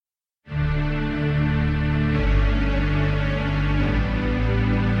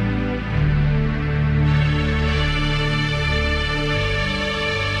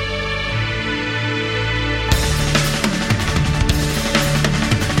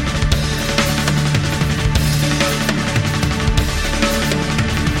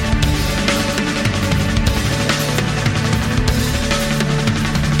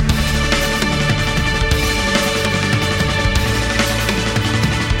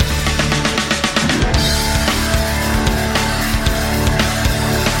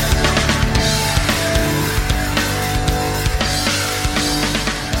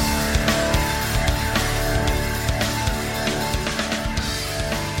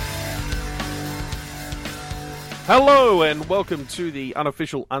Hello and welcome to the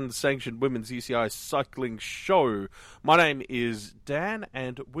unofficial, unsanctioned Women's UCI Cycling Show. My name is Dan,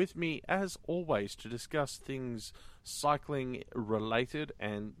 and with me, as always, to discuss things cycling related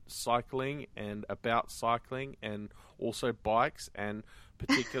and cycling and about cycling and also bikes and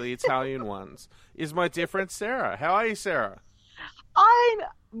particularly Italian ones, is my dear friend Sarah. How are you, Sarah? I'm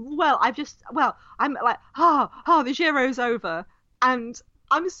the Giro's over, and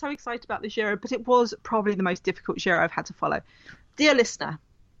I'm so excited about the Giro, but it was probably the most difficult Giro I've had to follow. Dear listener,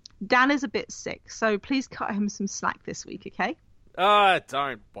 Dan is a bit sick, so please cut him some slack this week, okay?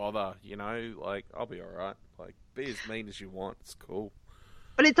 Don't bother, I'll be alright. Be as mean as you want, it's cool.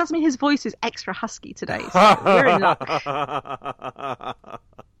 But it does mean his voice is extra husky today, so we're in luck.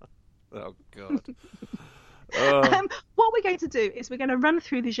 Oh, God. What we're going to do is we're going to run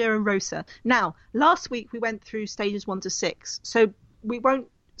through the Giro Rosa. Now, last week we went through stages 1 to 6, so we won't.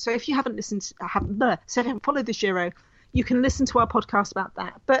 So if you haven't followed the Giro, you can listen to our podcast about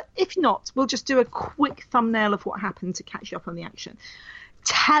that. But if not, we'll just do a quick thumbnail of what happened to catch you up on the action.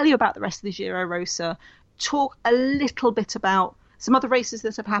 Tell you about the rest of the Giro Rosa. Talk a little bit about some other races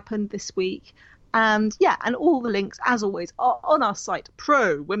that have happened this week. And all the links, as always, are on our site,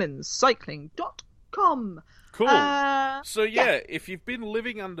 prowomenscycling.com. Cool. If you've been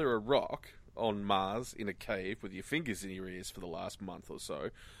living under a rock on Mars in a cave with your fingers in your ears for the last month or so,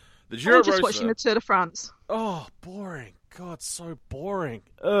 the Giro Rosa... just watching the Tour de France. Oh, boring. God, so boring.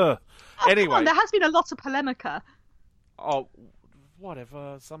 Ugh. Anyway. There has been a lot of polemica. Oh,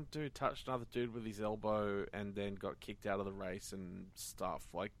 whatever. Some dude touched another dude with his elbow and then got kicked out of the race and stuff.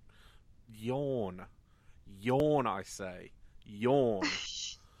 Yawn. Yawn, I say. Yawn.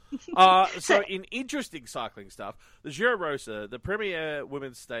 So in interesting cycling stuff, the Giro Rosa, the premier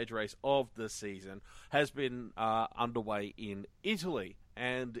women's stage race of the season, has been underway in Italy,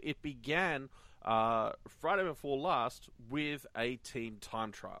 and it began Friday before last with a team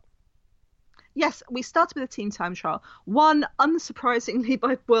time trial. Yes, we started with a team time trial, won unsurprisingly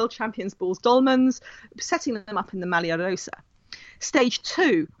by world champions Boels Dolmans, setting them up in the Maglia Rosa. Stage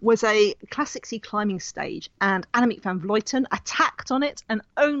 2 was a Classic C climbing stage, and Annemiek van Vleuten attacked on it, and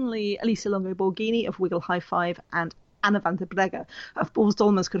only Elisa Longo Borghini of Wiggle High Five and Anna van der Breggen of Boels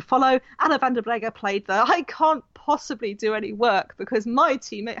Dolmans could follow. Anna van der Breggen played the I can't possibly do any work because my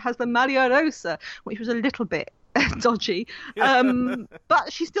teammate has the Maglia Rosa, which was a little bit dodgy. But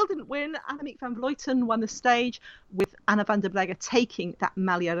she still didn't win. Annemiek van Vleuten won the stage, with Anna van der Breggen taking that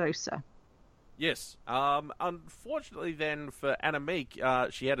Maglia Rosa. Yes. Unfortunately, then, for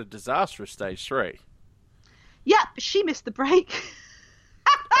Annemiek, she had a disastrous stage 3. Yep, she missed the break.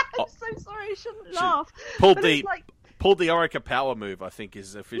 I'm so sorry, I shouldn't laugh. Pulled the Orica power move, I think,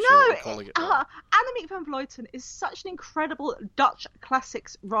 is officially calling it. Annemiek van Vleuten is such an incredible Dutch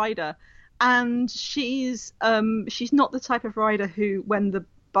classics rider, and she's not the type of rider who, when the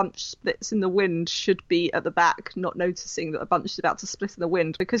bunch splits in the wind, should be at the back not noticing that a bunch is about to split in the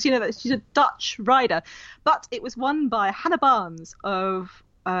wind, because that she's a Dutch rider. But it was won by Hannah Barnes of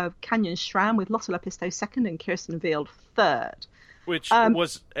Canyon SRAM, with Lotte Lepisto second and Kirsten Wild third, which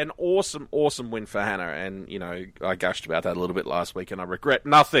was an awesome win for Hannah. And I gushed about that a little bit last week, and I regret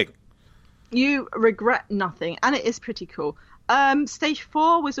nothing. You regret nothing, and it is pretty cool. Stage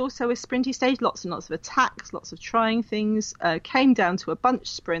 4 was also a sprinty stage, lots and lots of attacks, lots of trying things, came down to a bunch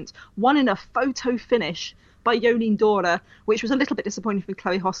sprint, won in a photo finish by Jolien Dora, which was a little bit disappointing for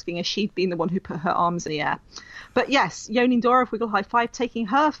Chloe Hosking, as she'd been the one who put her arms in the air. But yes, Jolien Dora of Wiggle High Five taking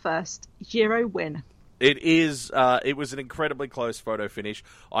her first Giro win. It was an incredibly close photo finish.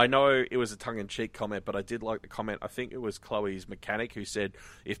 I know it was a tongue-in-cheek comment, but I did like the comment. I think it was Chloe's mechanic who said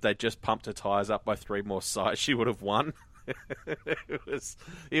if they'd just pumped her tyres up by 3 more sides, she would have won.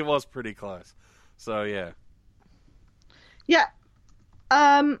 It was pretty close. So, yeah. Yeah.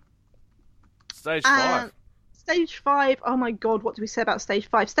 Stage 5. Stage 5, oh my god, what do we say about Stage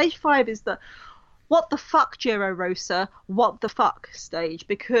 5? Stage 5 is the what the fuck Giro Rosa, what the fuck stage,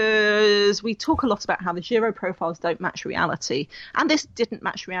 because we talk a lot about how the Giro profiles don't match reality, and this didn't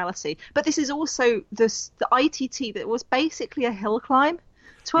match reality. But this is also the ITT that was basically a hill climb,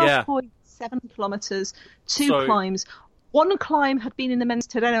 12.7 kilometres, two climbs. One climb had been in the men's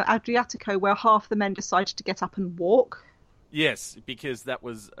Tirreno Adriatico, where half the men decided to get up and walk. Yes, because that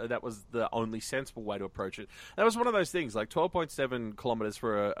was the only sensible way to approach it. That was one of those things, like 12.7 kilometres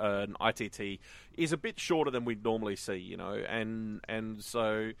for an ITT is a bit shorter than we'd normally see, and so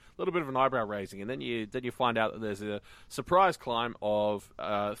a little bit of an eyebrow raising. And then you find out that there's a surprise climb of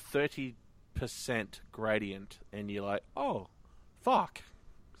 30% gradient, and you're like, oh, fuck.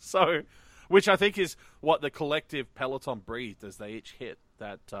 So, which I think is what the collective peloton breathed as they each hit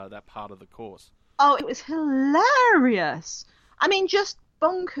that part of the course. Oh, it was hilarious. I mean, just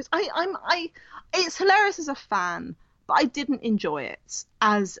bonkers. It's hilarious as a fan, but I didn't enjoy it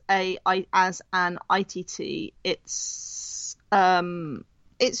as an ITT. It's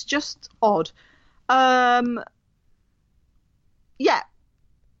just odd. Um, yeah.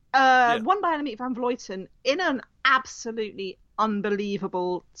 Yeah. Won by Annemiek van Vleuten in an absolutely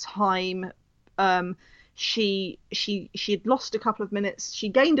unbelievable time. She had lost a couple of minutes. She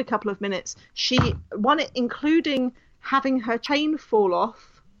gained a couple of minutes. She won it, including having her chain fall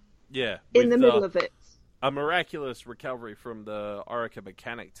off. Yeah, in the middle of it. A miraculous recovery from the Orica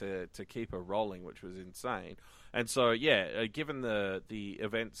mechanic to keep her rolling, which was insane. And so, yeah, given the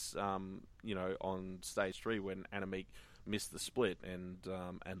events, on stage 3 when Annemiek missed the split and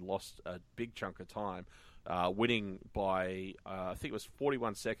lost a big chunk of time, winning by I think it was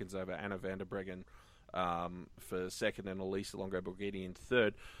 41 seconds over Anna van der Breggen for second and Elisa Longo Borghini in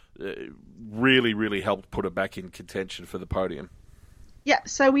third, really, really helped put her back in contention for the podium. Yeah,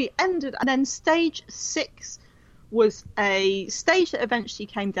 so we ended, and then stage 6 was a stage that eventually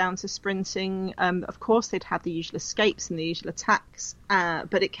came down to sprinting. Of course, they'd had the usual escapes and the usual attacks,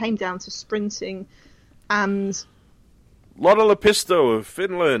 but it came down to sprinting, and Lotta Lepisto of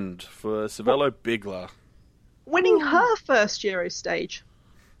Finland for Cervelo Bigla, winning her first Giro stage.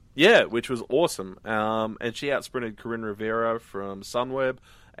 Yeah, which was awesome. And she outsprinted Corinne Rivera from Sunweb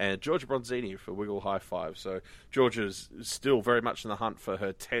and Georgia Bronzini for Wiggle High Five. So Georgia's still very much in the hunt for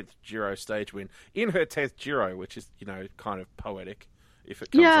her 10th Giro stage win in her 10th Giro, which is, kind of poetic if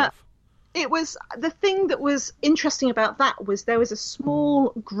it comes off. It was, the thing that was interesting about that was there was a small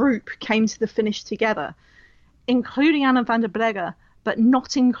group came to the finish together, including Anna van der Breggen, but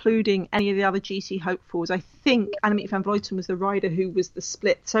not including any of the other GC hopefuls. I think Annemiek van Vleuten was the rider who was the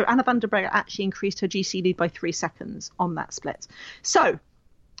split. So Anna van der Breggen actually increased her GC lead by 3 seconds on that split. So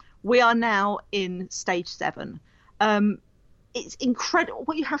we are now in stage 7. It's incredible.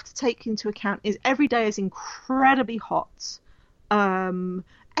 What you have to take into account is every day is incredibly hot.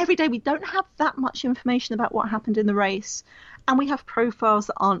 Every day we don't have that much information about what happened in the race, and we have profiles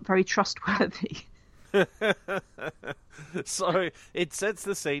that aren't very trustworthy. So it sets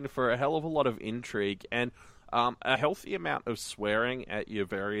the scene for a hell of a lot of intrigue and a healthy amount of swearing at your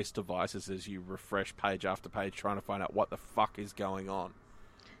various devices as you refresh page after page trying to find out what the fuck is going on.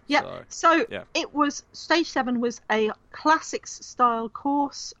 Yeah, so it was, stage 7 was a classics style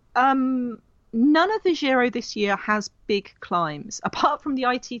course. None of the Giro this year has big climbs, apart from the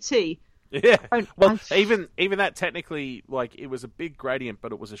ITT. Yeah, well, even that technically, it was a big gradient,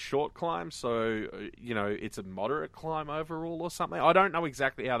 but it was a short climb, so, it's a moderate climb overall or something. I don't know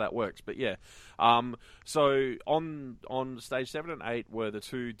exactly how that works, but yeah. So on stage 7 and 8 were the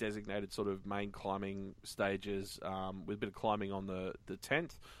 2 designated sort of main climbing stages, with a bit of climbing on the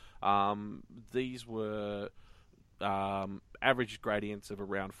 10th. These were average gradients of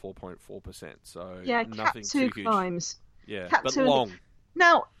around 4.4%, so nothing too huge. Climbs. Yeah, Cap but 2. long.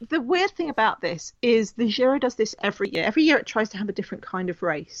 Now, the weird thing about this is the Giro does this every year. Every year it tries to have a different kind of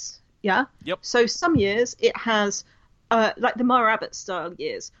race. Yeah? Yep. So some years it has, like the Mara Abbott style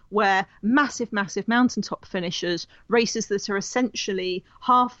years, where massive, massive mountaintop finishers, races that are essentially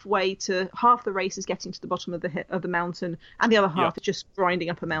half the race is getting to the bottom of the mountain, and the other half is just grinding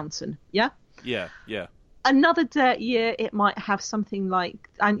up a mountain. Yeah? Yeah. Another year, it might have something like,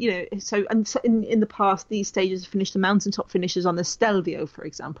 in the past, these stages finished the mountaintop finishes on the Stelvio, for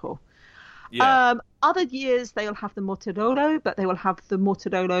example. Yeah. Other years, they'll have the Mortirolo, but they will have the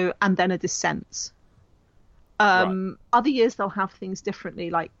Mortirolo and then a descent. Right. Other years, they'll have things differently,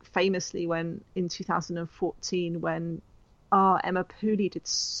 like famously when in 2014, when Emma Pooley did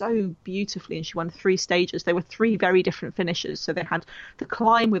so beautifully and she won 3 stages. There were 3 very different finishes. So they had the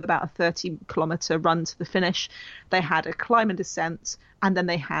climb with about a 30-kilometer run to the finish. They had a climb and descent, and then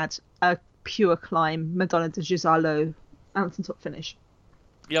they had a pure climb, Madonna de Gisalo mountaintop finish.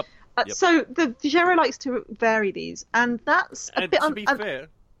 Yep. So the Giro likes to vary these, and that's a bit. To be fair,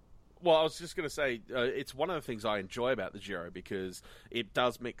 well, I was just going to say it's one of the things I enjoy about the Giro because it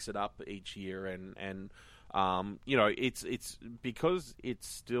does mix it up each year, and it's because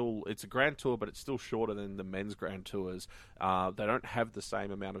it's a Grand Tour, but it's still shorter than the men's Grand Tours. They don't have the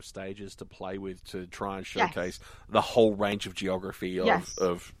same amount of stages to play with to try and showcase the whole range of geography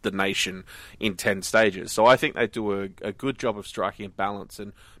of the nation in 10 stages. So I think they do a good job of striking a balance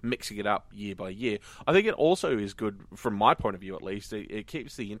and mixing it up year by year. I think it also is good, from my point of view at least, it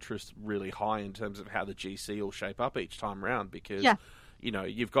keeps the interest really high in terms of how the GC will shape up each time round because...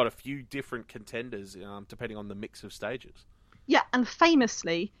 you've got a few different contenders depending on the mix of stages. Yeah, and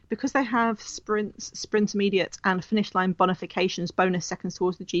famously, because they have sprints, sprint intermediate, and finish line bonifications, bonus seconds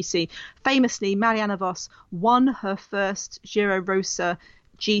towards the GC, famously, Marianne Vos won her first Giro Rosa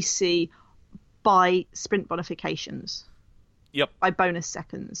GC by sprint bonifications. Yep. By bonus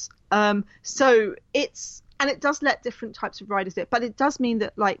seconds. So it's, and it does let different types of riders do it, but it does mean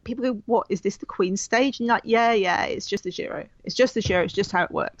that, like, people go, what, is this the Queen's stage? And you're like, yeah, it's just the Giro. It's just the Giro. It's just how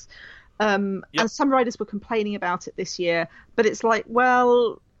it works. And some riders were complaining about it this year, but it's like,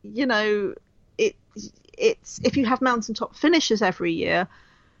 well, you know, it's if you have mountaintop finishes every year,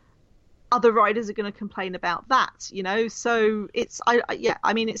 other riders are going to complain about that, you know. So it's,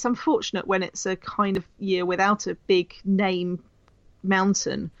 I mean, it's unfortunate when it's a kind of year without a big name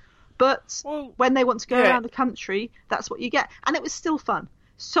mountain, but when they want to go around the country, that's what you get, and it was still fun.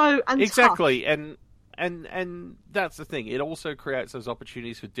 So and exactly, tough. And that's the thing. It also creates those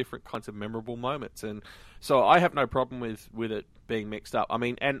opportunities for different kinds of memorable moments. And so I have no problem with it being mixed up. I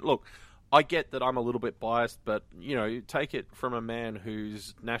mean, and look, I get that I'm a little bit biased, but, you know, take it from a man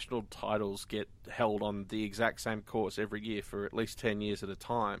whose national titles get held on the exact same course every year for at least 10 years at a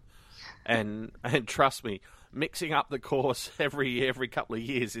time. And trust me, mixing up the course every couple of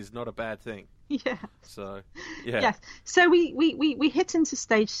years is not a bad thing. Yeah. So, yeah. Yes. So we hit into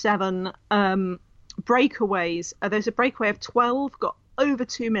stage 7, breakaways. There's a breakaway of 12, got over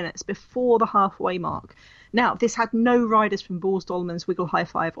 2 minutes before the halfway mark. Now, this had no riders from Boels Dolmans, Wiggle High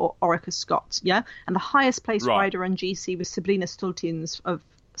Five, or Orica Scott, yeah? And the highest placed rider on GC was Sabrina Stultiens of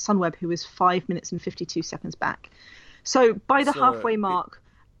Sunweb, who was 5 minutes and 52 seconds back. So by the halfway mark,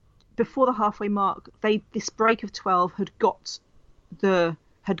 before the halfway mark, this break of 12 had got a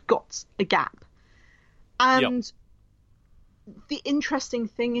gap. And the interesting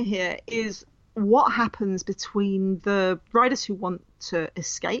thing here is what happens between the riders who want to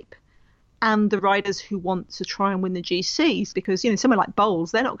escape and the riders who want to try and win the GCs, because, you know, someone like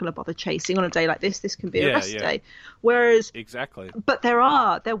Bowles, they're not going to bother chasing on a day like this. This can be a rest day. Whereas, but there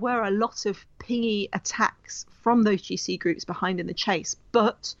were a lot of pingy attacks from those GC groups behind in the chase,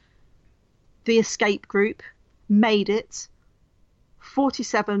 but the escape group made it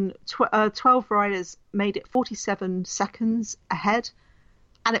 12 riders made it 47 seconds ahead,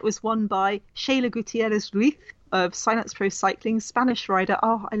 and it was won by Sheila Gutierrez Ruiz of Silence Pro Cycling, Spanish rider.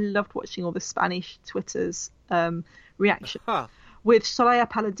 Oh, I loved watching all the Spanish Twitters reaction. With Soraya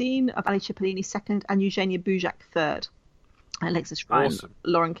Paladin of Ali Cipollini second and Eugenia Bujak third. Alexis Ryan,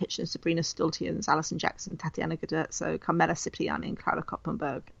 Lauren Kitchen, Sabrina Stultiens, Alison Jackson, Tatiana Guderzo, Carmela Cipriani and Clara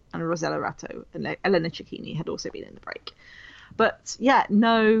Koppenberg, and Rosella Ratto and Elena Cecchini had also been in the break. But yeah,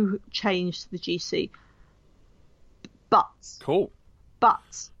 no change to the GC. But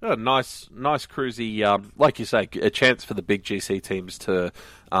nice cruisy, like you say, a chance for the big GC teams to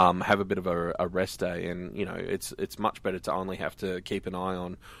have a bit of a rest day, and, you know, it's much better to only have to keep an eye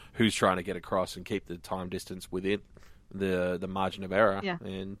on who's trying to get across and keep the time distance within the margin of error. Yeah.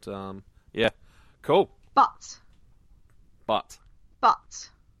 And cool. But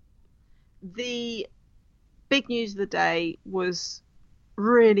the big news of the day was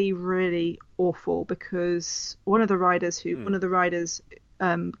really, really awful, because one of the riders,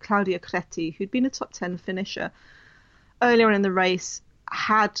 Claudia Creti, who'd been a top 10 finisher earlier on in the race,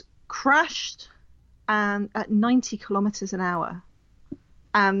 had crashed and at 90 kilometers an hour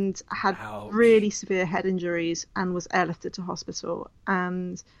and had really severe head injuries and was airlifted to hospital.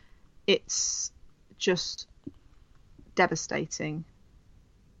 And it's just devastating.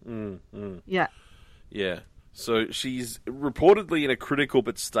 Yeah. So she's reportedly in a critical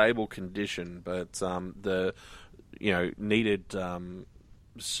but stable condition, but needed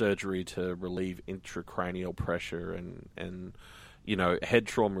surgery to relieve intracranial pressure, and you know, head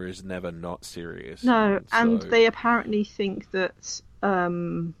trauma is never not serious. No, and they apparently think that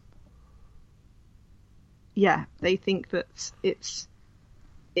they think that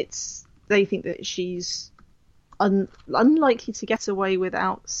they think that she's unlikely to get away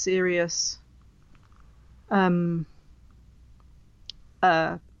without serious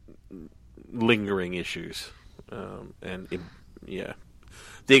lingering issues,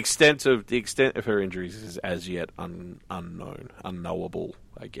 the extent of her injuries is as yet unknowable,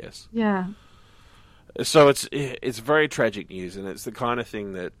 I guess. Yeah. So it's very tragic news, and it's the kind of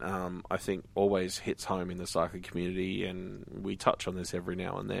thing that I think always hits home in the cycling community, and we touch on this every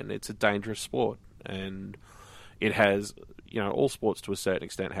now and then. It's a dangerous sport, and it has, you know, all sports to a certain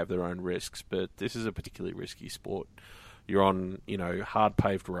extent have their own risks, but this is a particularly risky sport. You're on, you know, hard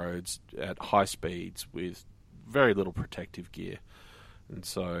paved roads at high speeds with very little protective gear, and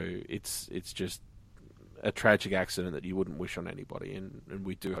so it's just a tragic accident that you wouldn't wish on anybody, and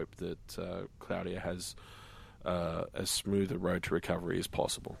we do hope that Claudia has as smooth a road to recovery as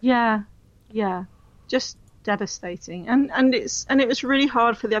possible. Yeah, just devastating, and it was really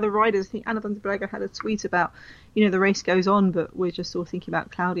hard for the other riders. I think Anna van der Breggen had a tweet about, the race goes on, but we're just all thinking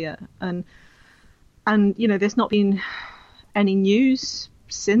about Claudia, and there's not been any news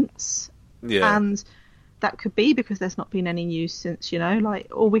since, and that could be because there's not been any news since.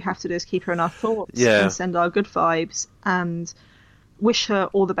 All we have to do is keep her in our thoughts and send our good vibes and wish her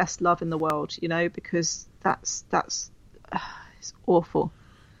all the best love in the world, because that's it's awful.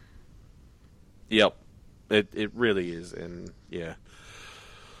 Yep, it really is, and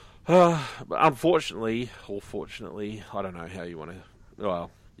unfortunately, or fortunately, I don't know how you want to.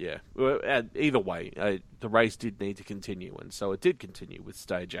 Well, yeah. Either way, the race did need to continue, and so it did continue with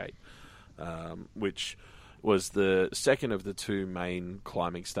Stage 8, which was the second of the two main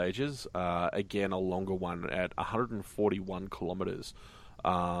climbing stages. Again, a longer one at 141 kilometres.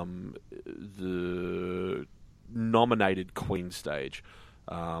 The nominated Queen stage.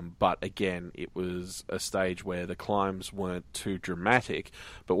 But again, it was a stage where the climbs weren't too dramatic.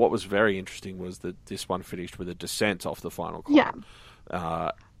 But what was very interesting was that this one finished with a descent off the final climb.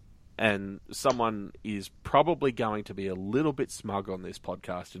 Yeah. And someone is probably going to be a little bit smug on this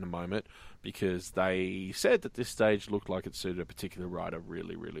podcast in a moment because they said that this stage looked like it suited a particular rider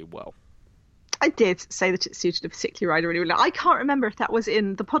really, really well. I did say that it suited a particular rider really well. I can't remember if that was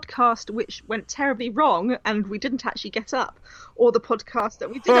in the podcast which went terribly wrong and we didn't actually get up, or the podcast that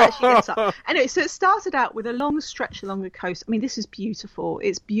we did actually get up. Anyway, so it started out with a long stretch along the coast. I mean, this is beautiful.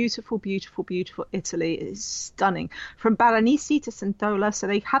 It's beautiful, beautiful, beautiful Italy. It is stunning. From Baranisi to Santola, so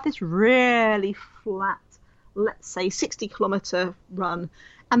they have this really flat, let's say 60-kilometre run.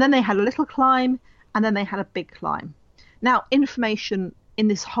 And then they had a little climb, and then they had a big climb. Now, information in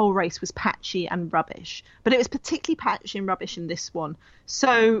this whole race was patchy and rubbish, but it was particularly patchy and rubbish in this one.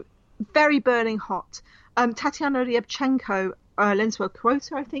 So very burning hot. Tatiana Ryabchenko, Lenswell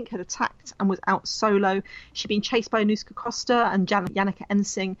Quota, I think, had attacked and was out solo. She'd been chased by Anuska Costa and Janneke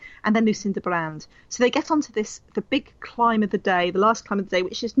Ensing, and then Lucinda Brand. So they get onto the big climb of the day, the last climb of the day,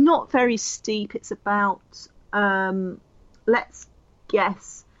 which is not very steep. It's about, let's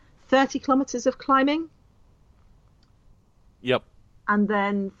guess, 30 kilometres of climbing. Yep. And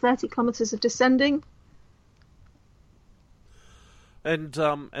then 30 kilometres of descending. And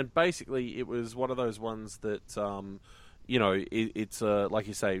basically it was one of those ones that, it's like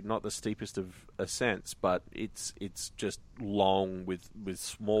you say, not the steepest of ascents, but it's just long with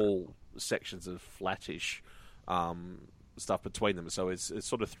small sections of flattish stuff between them. So it's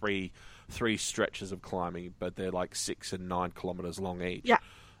sort of three stretches of climbing, but they're like 6 and 9 kilometres long each. Yeah.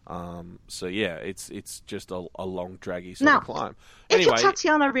 So yeah, it's just a long, draggy sort of climb. Anyway, if you're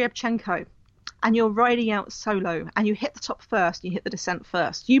Tatiana Ryabchenko and you're riding out solo and you hit the top first, you hit the descent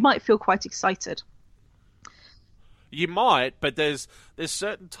first, you might feel quite excited. You might, but there's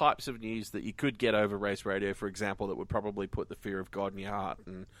certain types of news that you could get over race radio, for example, that would probably put the fear of God in your heart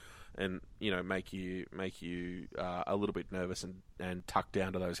and make you a little bit nervous and tuck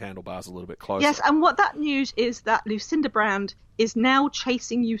down to those handlebars a little bit closer. Yes, and what that news is that Lucinda Brand is now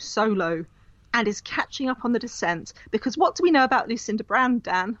chasing you solo and is catching up on the descent. Because what do we know about Lucinda Brand,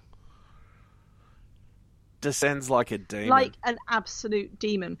 Dan? Descends like a demon. Like an absolute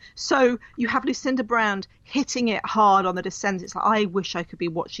demon. So you have Lucinda Brand hitting it hard on the descent. It's like, I wish I could be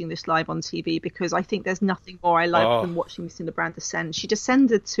watching this live on TV because I think there's nothing more I like than watching Lucinda Brand descend. She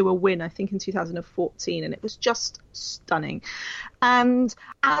descended to a win, I think, in 2014, and it was just stunning. And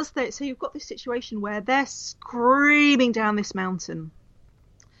so you've got this situation where they're screaming down this mountain.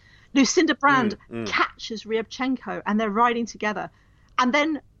 Lucinda Brand catches Ryabchenko and they're riding together. And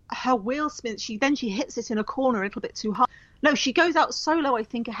then her wheel spins. She hits it in a corner a little bit too hard. No, she goes out solo, I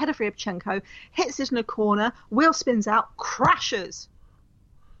think, ahead of Ryabchenko, hits it in a corner, wheel spins out, crashes.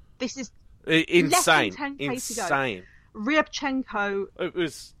 This is insane. Less than 10K insane. To go. Ryabchenko. It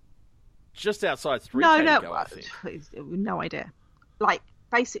was just outside 3K to go, I think. No idea. Like,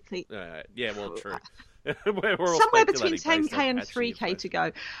 basically. Yeah, well, true. We're somewhere between 10K and 3K to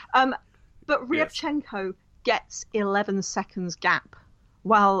go. But Ryabchenko gets 11 seconds gap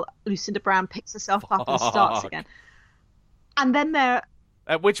while Lucinda Brand picks herself up and starts again. And then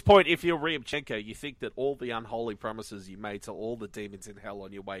at which point, if you're Ryabchenko, you think that all the unholy promises you made to all the demons in hell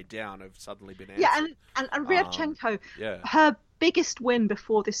on your way down have suddenly been answered. Yeah, and Ryabchenko, her biggest win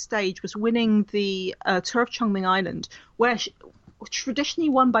before this stage was winning the Tour of Chongming Island, where she traditionally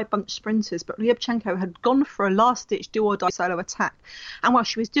won by bunch sprinters, but Ryabchenko had gone for a last-ditch do-or-die solo attack. And while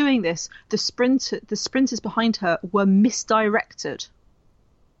she was doing this, the sprinters behind her were misdirected.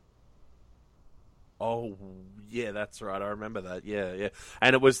 Oh, Yeah, that's right. I remember that. Yeah, yeah.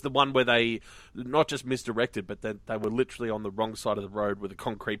 And it was the one where they not just misdirected, but then they were literally on the wrong side of the road with a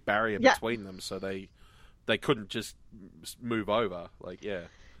concrete barrier Yeah. between them, so they couldn't just move over. Like, yeah.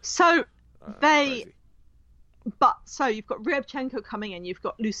 So Crazy. so you've got Ryabchenko coming in, you've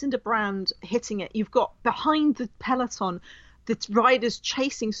got Lucinda Brand hitting it, you've got behind the peloton the riders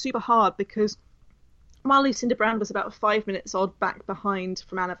chasing super hard, because while Lucinda Brand was about 5 minutes odd back behind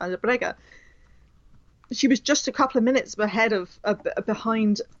from Anna van der Breggen, she was just a couple of minutes ahead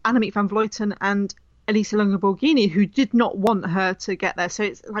behind Annemiek van Vleuten and Elisa Longo-Borghini, who did not want her to get there. So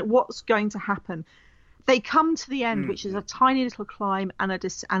it's like, what's going to happen? They come to the end, which is a tiny little climb and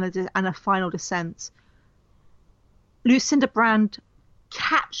a final descent. Lucinda Brand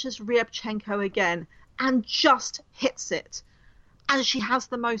catches Ryabchenko again and just hits it. And she has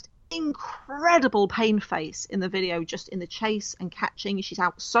the most incredible pain face in the video, just in the chase and catching. She's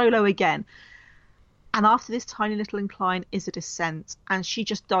out solo again. And after this tiny little incline is a descent. And she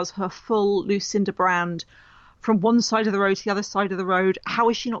just does her full Lucinda Brand from one side of the road to the other side of the road. How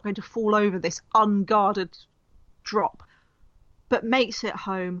is she not going to fall over this unguarded drop? But makes it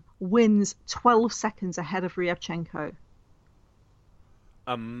home, wins 12 seconds ahead of Ryabchenko.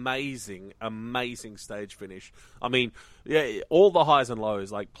 Amazing stage finish. I mean, yeah, all the highs and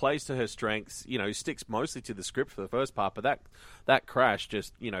lows, like, plays to her strengths, sticks mostly to the script for the first part, but that crash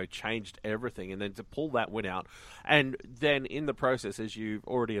just, changed everything. And then to pull that win out, and then in the process, as you've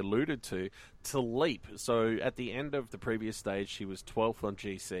already alluded to leap. So at the end of the previous stage, she was 12th on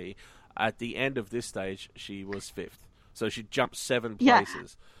GC. At the end of this stage, she was 5th. So she jumped 7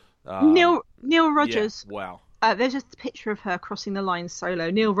 places. Neil Rogers. Yeah, wow. There's just a picture of her crossing the line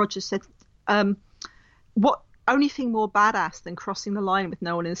solo. Neil Rogers said, what only thing more badass than crossing the line with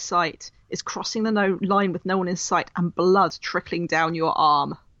no one in sight is crossing the line with no one in sight and blood trickling down your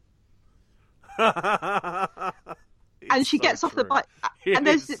arm. And she gets off the bike, and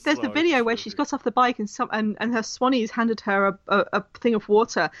there's the video where she's got off the bike and her Swanee's handed her a thing of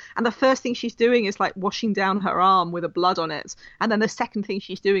water, and the first thing she's doing is like washing down her arm with a blood on it, and then the second thing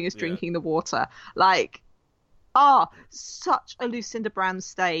she's doing is drinking the water. Like, such a Lucinda Brand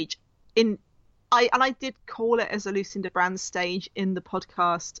stage. I did call it as a Lucinda Brand stage in the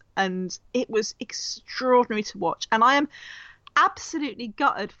podcast, and it was extraordinary to watch. And I am absolutely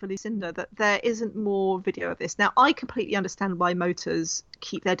gutted for Lucinda that there isn't more video of this. Now, I completely understand why motors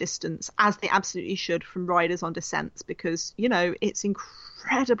keep their distance, as they absolutely should, from riders on descents, because, it's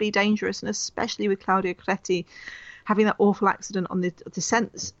incredibly dangerous, and especially with Claudia Coretti having that awful accident on the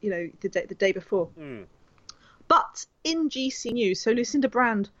descents, the day before. But in GC News, so Lucinda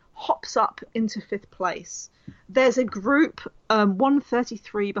Brand hops up into 5th place. There's a group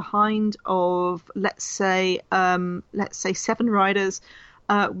 133 behind of let's say 7 riders,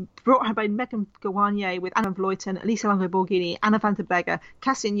 brought home by Megan Guarnier with Anna Vleuten, Elisa Longo-Borghini, Anna van der Breggen,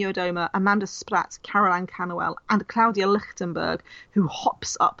 Cassien Niewiadoma, Amanda Spratt, Caroline Canuel, and Claudia Lichtenberg, who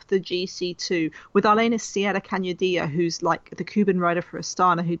hops up the GC2 with Arlena Sierra Cañadilla, who's like the Cuban rider for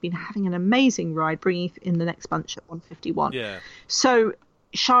Astana, who'd been having an amazing ride, bringing in the next bunch at 151. Yeah. So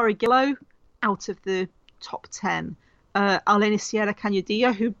Shara Gillow out of the top 10. Arlena Sierra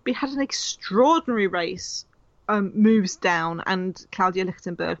Cañadilla, who had an extraordinary race, moves down, and Claudia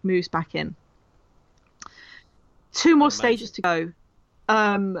Lichtenberg moves back in. 2 more stages to go.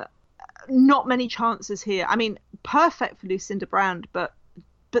 Not many chances here. I mean, perfect for Lucinda Brand, but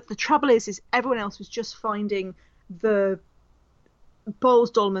the trouble is everyone else was just finding the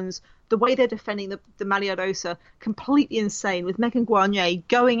Boels Dolmans, the way they're defending the Maglia Rosa, completely insane, with Megan Guarnier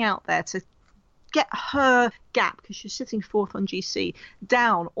going out there to get her gap, because she's sitting 4th on GC,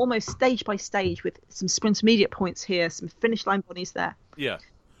 down almost stage by stage, with some sprint immediate points here, some finish line bodies there. Yeah.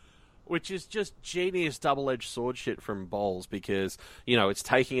 Which is just genius double-edged sword shit from Boels, because, it's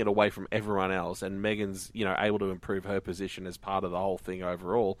taking it away from everyone else, and Megan's, able to improve her position as part of the whole thing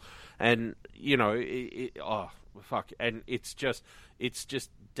overall. And, and it's just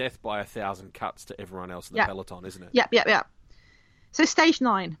death by 1,000 cuts to everyone else in the peloton, isn't it? Yep. So stage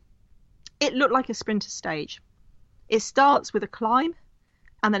 9. It looked like a sprinter stage. It starts with a climb,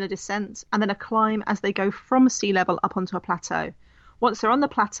 and then a descent, and then a climb as they go from sea level up onto a plateau. Once they're on the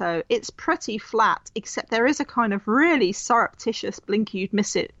plateau, it's pretty flat, except there is a kind of really surreptitious blink you'd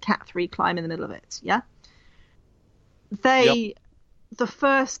miss it Cat 3 climb in the middle of it, yeah? The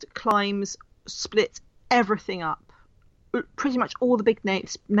first climbs split everything up. Pretty much all the big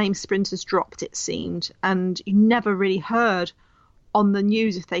name sprinters dropped, it seemed, and you never really heard on the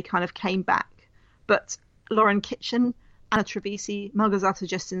news if they kind of came back. But Lauren Kitchen, Anna Trevisi, Malgorzata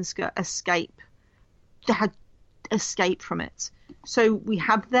Jestinska escape. They had escape from it. So we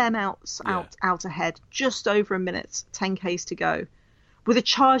have them out ahead, just over a minute, 10Ks to go, with a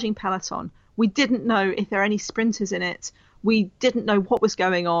charging peloton. We didn't know if there are any sprinters in it. We didn't know what was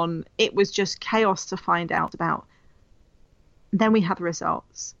going on. It was just chaos to find out about. Then we had the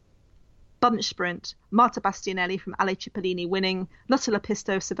results. Bunch sprint, Marta Bastianelli from Ale Cipollini winning, Lotta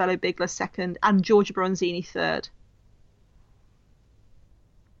Lepisto, Cervelo Bigla second, and Giorgia Bronzini third.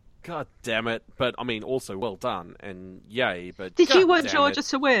 God damn it. But, I mean, also well done, and yay, but Did God you want damn Georgia it.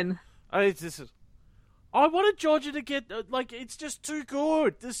 to win? I wanted Georgia to get, like, it's just too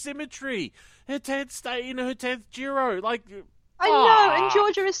good. The symmetry. Her 10th stay in her 10th Giro. Like, I know, and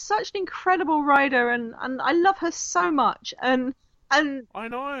Georgia is such an incredible rider, and I love her so much. And I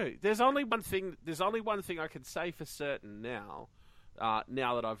know. There's only one thing I can say for certain now.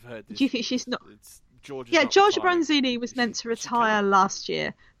 Now that I've heard this. Do you think she's not? It's Georgia's Yeah, not Giorgia retiring. Bronzini was meant to retire cannot. last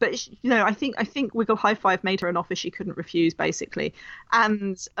year, but I think Wiggle High Five made her an offer she couldn't refuse, basically,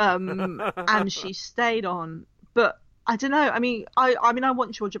 and she stayed on. But I don't know. I mean, I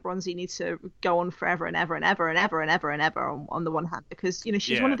want Giorgia Bronzini to go on forever and ever and ever and ever and ever and ever on the one hand, because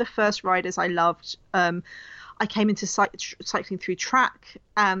she's one of the first riders I loved. I came into cycling through track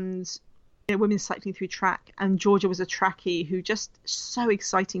and women's cycling through track, and Georgia was a trackie who just so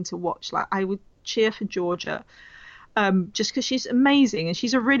exciting to watch. Like, I would cheer for Georgia just because she's amazing and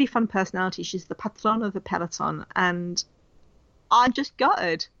she's a really fun personality. She's the patron of the peloton, and I'm just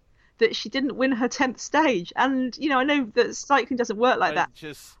gutted that she didn't win her 10th stage. And I know that cycling doesn't work like that,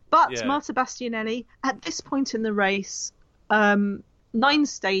 but Marta Bastianelli at this point in the race, 9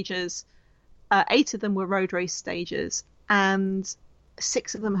 stages, 8 of them were road race stages, and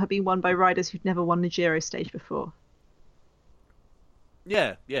 6 of them have been won by riders who'd never won the Giro stage before.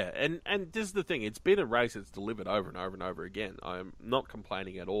 Yeah, and this is the thing. It's been a race that's delivered over and over and over again. I'm not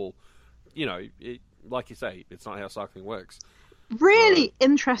complaining at all. Like you say, it's not how cycling works. Really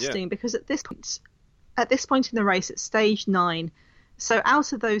interesting, because at this point in the race, at stage 9, so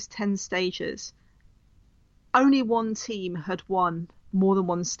out of those 10 stages, only one team had won more than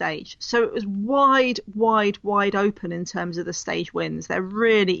one stage. So it was wide open in terms of the stage wins. They're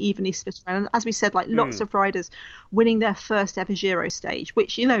really evenly split around. And as we said, like lots of riders winning their first ever Giro stage,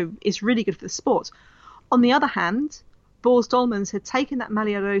 which, is really good for the sport. On the other hand, Boels Dolmans had taken that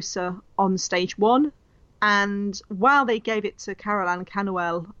Maglia Rosa on stage 1, and while they gave it to Caroline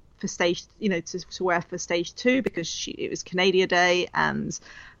Canuel for stage, to wear for stage 2, because it was Canada Day, and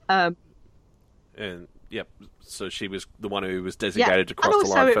yep, so she was the one who was designated to cross and the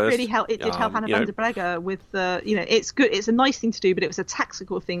line also first. Really helped. It did help Anna van der Breggen with the. It's good. It's a nice thing to do, but it was a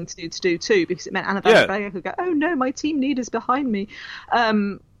tactical thing to do too, because it meant Anna van der Breggen could go, "Oh no, my team leader's behind me."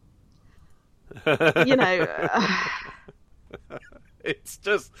 It's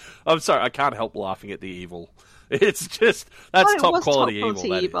just, I'm sorry, I can't help laughing at the evil. It's just, that's top quality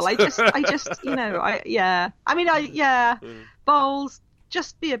evil. I just, Boels,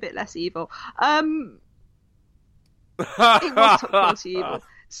 just be a bit less evil. It was top quality evil.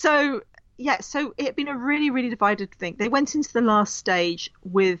 So it had been a really, really divided thing. They went into the last stage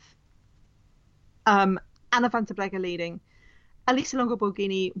with Anna van der Breggen leading, Elisa Longo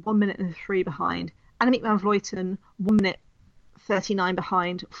Borghini 1 minute and 3 behind, Annemiek van Vleuten 1 minute 39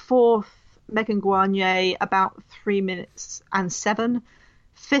 behind, 4th Megan Guarnier about 3 minutes and 7,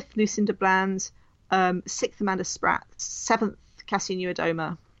 5th Lucinda Bland, 6th Amanda Spratt, 7th Cassia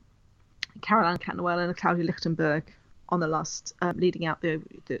Nuadoma, Caroline Canuel and Claudia Lichtenberg on the last, leading out the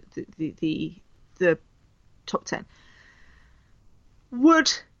top 10.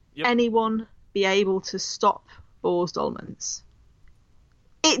 Would anyone be able to stop Boels Dolmans?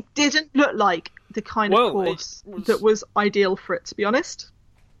 It didn't look like the kind of course that was ideal for it, to be honest.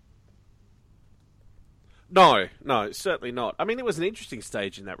 No, certainly not. I mean, it was an interesting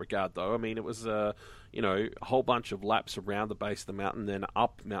stage in that regard, though. I mean, it was a whole bunch of laps around the base of the mountain, then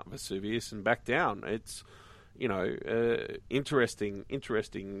up Mount Vesuvius and back down. It's, interesting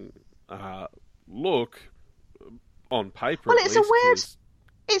look on paper. Well, it's a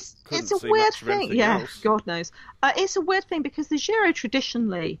weird thing. Yeah, else. God knows. It's a weird thing because the Giro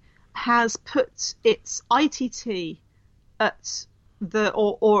traditionally has put its ITT at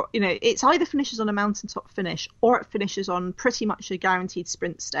it's either finishes on a mountaintop finish or it finishes on pretty much a guaranteed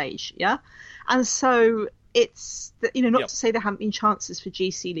sprint stage. Yeah, and so it's not to say there haven't been chances for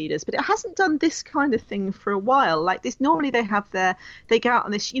GC leaders, but it hasn't done this kind of thing for a while. Like this, normally they go out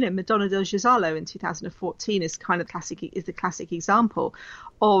on this. Madonna del Gisalo in 2014 is kind of the classic example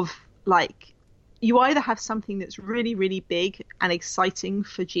of like you either have something that's really, really big and exciting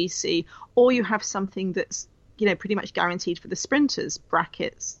for GC, or you have something that's pretty much guaranteed for the sprinters,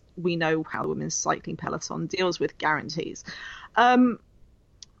 brackets we know how the women's cycling peloton deals with guarantees.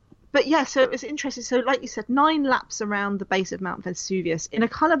 But yeah, so it was interesting. So like you said, 9 laps around the base of Mount Vesuvius in a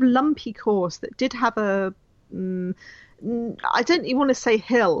kind of lumpy course that did have I don't even want to say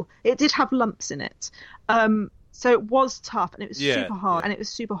hill. It did have lumps in it. So it was tough, and it was super hard, and it was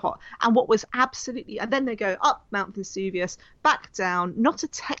super hot. And what was absolutely... And then they go up Mount Vesuvius, back down, not a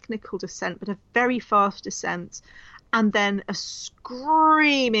technical descent, but a very fast descent, and then a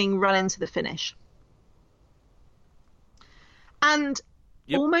screaming run into the finish. And...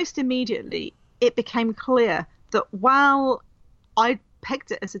 almost immediately, it became clear that while I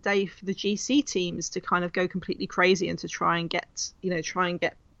pegged it as a day for the GC teams to kind of go completely crazy and to try and get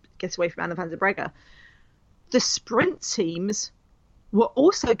away from Anna van der Breggen, the sprint teams were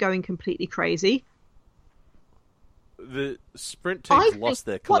also going completely crazy. The sprint teams lost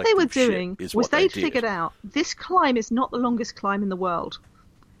their collective what they were doing shit was they'd figured out this climb is not the longest climb in the world.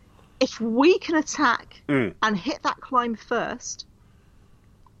 If we can attack and hit that climb first,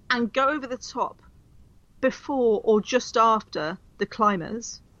 and go over the top before or just after the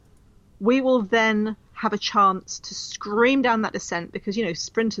climbers, we will then have a chance to scream down that descent, because, you know,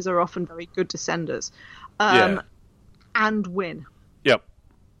 sprinters are often very good descenders, and win. Yep.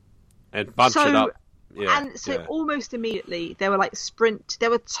 And bunch it up. Yeah, and so almost immediately there were there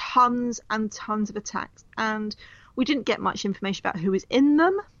were tons and tons of attacks, and we didn't get much information about who was in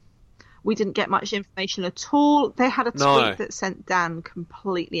them. We didn't get much information at all. They had a tweet that sent Dan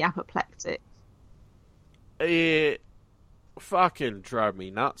completely apoplectic. It fucking drove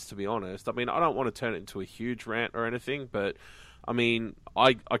me nuts, to be honest. I mean, I don't want to turn it into a huge rant or anything, but I mean,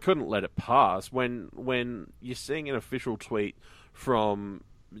 I couldn't let it pass. When you're seeing an official tweet from,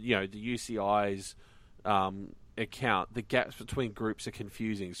 you know, the UCI's account, the gaps between groups are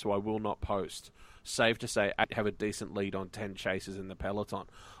confusing, so I will not post. Safe to say, I have a decent lead on 10 chasers in the peloton.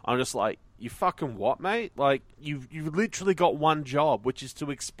 I'm just like, you fucking what, mate? Like, you've literally got one job, which is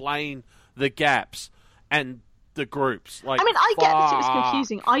to explain the gaps and the groups. Like, I mean, I get that it was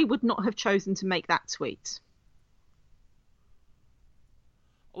confusing. I would not have chosen to make that tweet.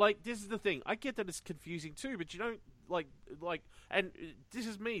 Like, this is the thing. I get that it's confusing too, but you don't and this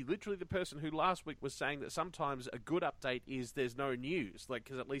is me, literally the person who last week was saying that sometimes a good update is there's no news, like,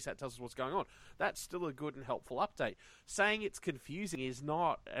 because at least that tells us what's going on. That's still a good and helpful update. Saying it's confusing is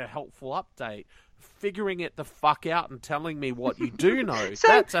not a helpful update. Figuring it the fuck out and telling me what you do know, so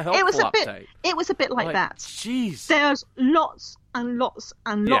that's a helpful update. It was a bit like that. Jeez. There's lots and lots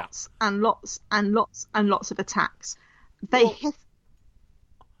and lots and lots and lots and lots of attacks. They hit...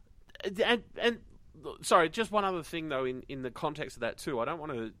 And sorry, just one other thing though, in the context of that too. I don't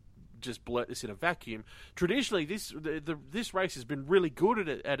want to just blurt this in a vacuum. Traditionally, this race has been really good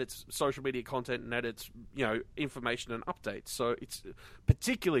at its social media content and at its, you know, information and updates. So it's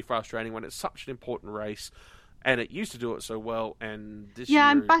particularly frustrating when it's such an important race, and it used to do it so well, and this year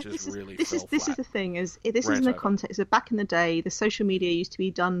just really fell flat. This is the thing, is this is in the context of back in the day, the social media used to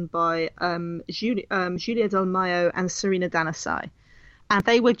be done by Julia Del Mayo and Serena Danasai. And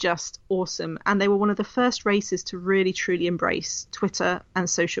they were just awesome. And they were one of the first races to really, truly embrace Twitter and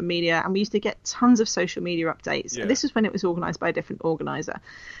social media. And we used to get tons of social media updates. Yeah. And this was when it was organised by a different organiser.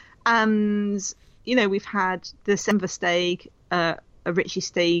 And, you know, we've had the Semver Steg, Richie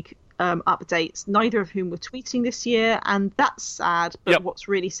Steg updates, neither of whom were tweeting this year. And that's sad. But what's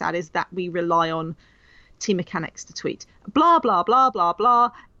really sad is that we rely on Team Mechanics to tweet. Blah, blah, blah, blah,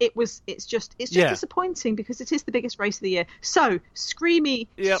 blah. It's just disappointing, because it is the biggest race of the year. So screaming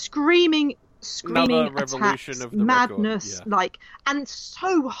Another attacks, of the madness, and it's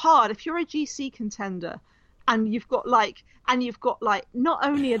so hard if you're a GC contender and you've got not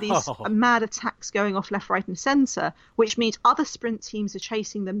only are these mad attacks going off left, right and centre, which means other sprint teams are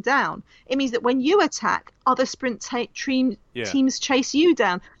chasing them down. It means that when you attack, other sprint teams chase you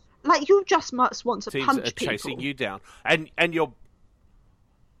down. Like, you just must want to teams punch are people. Chasing you down, and your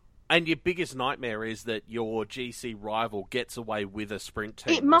biggest nightmare is that your GC rival gets away with a sprint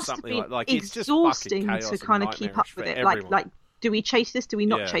team. It must or something have been like exhausting to kind of keep up with it. Everyone. Like, do we chase this? Do we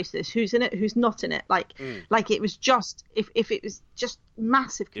not chase this? Who's in it? Who's not in it? Like it was just if it was just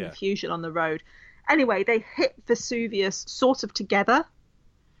massive confusion on the road. Anyway, they hit Vesuvius sort of together,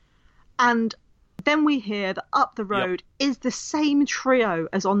 and then we hear that up the road is the same trio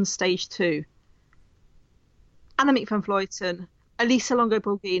as on stage 2. Annemiek van Vleuten, Elisa Longo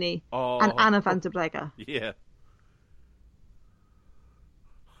Borghini, and Anna van der Breggen. Yeah.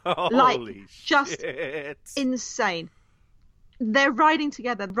 Holy just insane. They're riding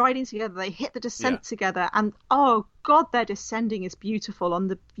together. They hit the descent together, and oh god, their descending is beautiful on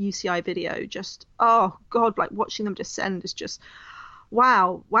the UCI video. Just, oh god, like watching them descend is just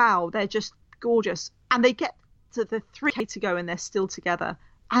wow, they're just gorgeous. And they get to the 3K to go and they're still together.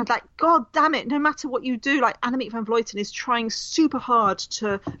 And like, God damn it, no matter what you do, like Annemiek van Vleuten is trying super hard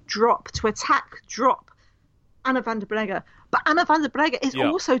to drop Anna van der Breggen. But Anna van der Breggen is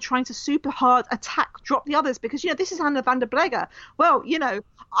also trying to super hard drop the others because, this is Anna van der Breggen. Well,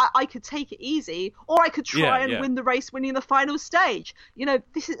 I could take it easy or I could try and win the race winning the final stage.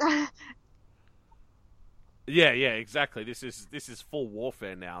 This is... Yeah, exactly. This is full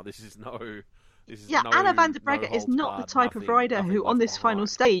warfare now. This is no... Anna van der Breggen is not the type of rider who, on this final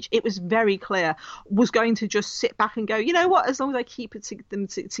stage, it was very clear, was going to just sit back and go, you know what, as long as I keep them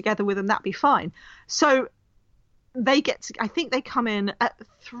together with them, that'd be fine. So they I think they come in at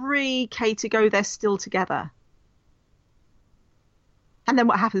 3K to go, they're still together. And then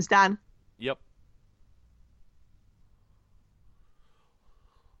what happens, Dan? Yep.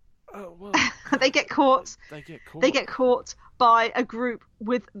 Oh, well, they get caught. They get caught by a group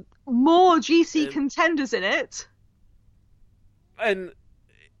with more GC contenders in it. And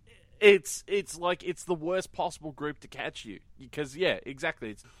it's like it's the worst possible group to catch you because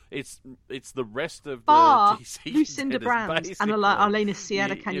exactly it's the rest of the GC Lucinda Brand and Elena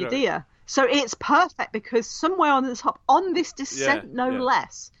Sierra Cañadilla. So it's perfect because somewhere on the top on this descent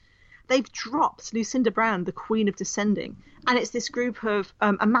less, they've dropped Lucinda Brand, the queen of descending, and it's this group of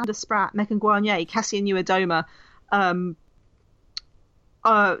Amanda Spratt, Megan Guarnier, Cassia Niewiadoma,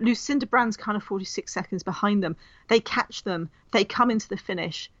 Lucinda Brand's kind of 46 seconds behind them. They catch them, they come into the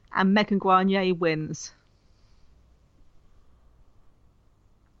finish, and Megan Guarnier wins.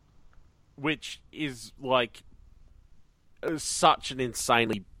 Which is like such an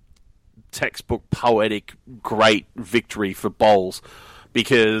insanely textbook poetic great victory for bowls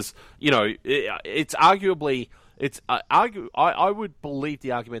because it's arguably I would believe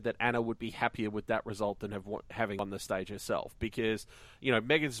the argument that Anna would be happier with that result than having on the stage herself because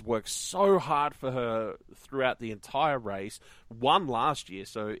Megan's worked so hard for her throughout the entire race, won last year,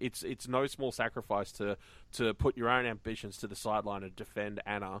 so it's no small sacrifice to put your own ambitions to the sideline and defend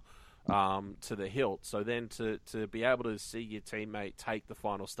Anna to the hilt. So then to be able to see your teammate take the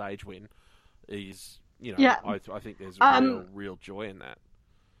final stage win is I think there's real joy in that.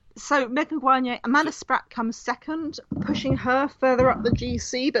 So Megan Guarnier, Amanda Spratt comes second, pushing her further up the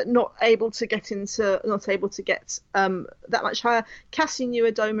GC, but not able to get that much higher. Cassie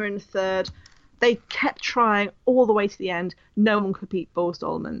Niewiadoma in third. They kept trying all the way to the end. No one could beat Boels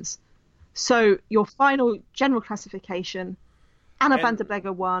Dolmans. So your final general classification: Anna van der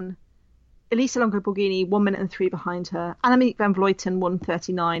Breggen won. Elisa Longo Borghini 1 minute and 3 behind her. Annemiek van Vleuten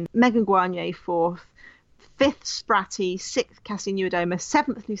 1:39. Megan Guarnier fourth. 5th, Spratty. 6th, Cassie Niewiadoma.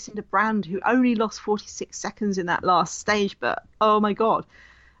 7th, Lucinda Brand, who only lost 46 seconds in that last stage, but oh my God.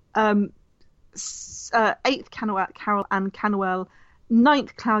 8th, Carol Ann Canuel.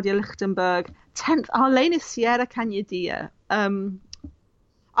 9th, Claudia Lichtenberg. 10th, Arlena Sierra Cañadilla.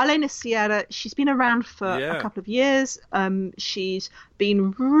 Arlena Sierra, she's been around for a couple of years. She's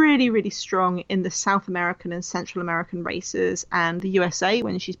been really, really strong in the South American and Central American races and the USA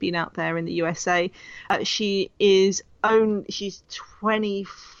when she's been out there in the USA. She's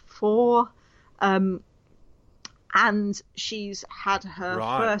 24, and she's had her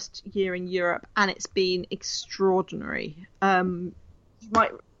first year in Europe, and it's been extraordinary.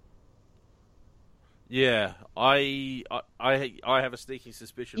 Yeah, I have a sneaking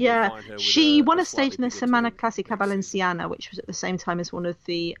suspicion. Yeah, we'll find her with she won a stage in the bigger Semana team Clásica next season. Valenciana, which was at the same time as one of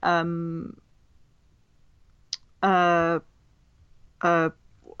the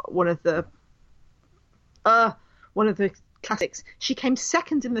classics. She came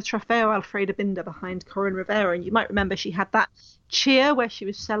second in the Trofeo Alfredo Binda behind Corin Rivera, and you might remember she had that cheer where she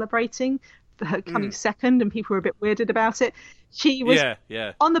was celebrating for her coming second, and people were a bit weirded about it. She was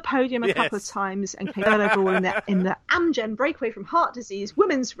on the podium a couple of times and came third overall in the Amgen Breakaway from Heart Disease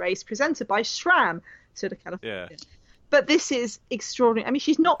women's race presented by SRAM to the California. Yeah. But this is extraordinary. I mean,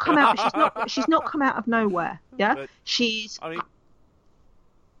 she's not come out. She's not come out of nowhere. Yeah, but,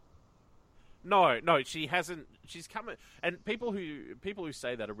 No, she hasn't. She's come, and people who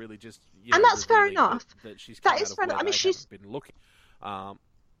say that are really just and that's fair enough. That she's that is fair enough. I mean, she's been looking.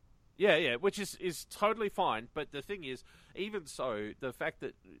 Yeah, which is totally fine. But the thing is, even so, the fact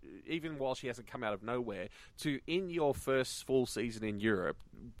that even while she hasn't come out of nowhere, to in your first full season in Europe,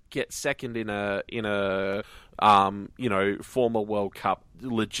 get second in a former World Cup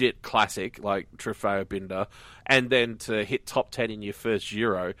legit classic like Trofeo Binda, and then to hit top 10 in your first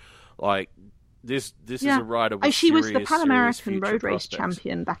Euro, like this is a rider with she was the serious Pan American future road race prospects.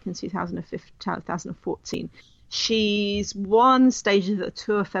 champion back in 2014. She's won stages at the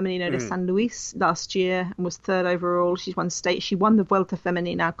Tour Femenino de San Luis last year and was third overall. She won the Vuelta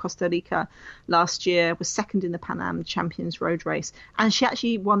Femenina Costa Rica last year, was second in the Pan Am Champions Road Race, and she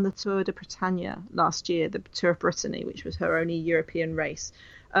actually won the Tour de Bretagne last year, the Tour of Brittany, which was her only European race.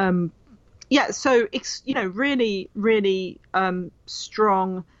 So it's really, really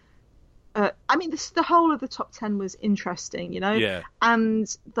strong. I mean, the whole of the top 10 was interesting, Yeah.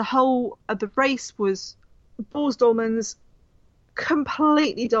 and the whole of the race was. Boels Dolmans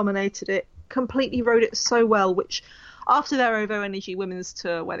completely dominated it, completely rode it so well, which after their OVO Energy Women's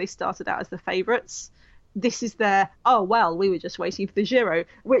Tour, where they started out as the favourites, this is their, we were just waiting for the Giro,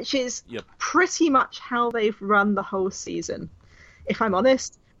 which is pretty much how they've run the whole season. If I'm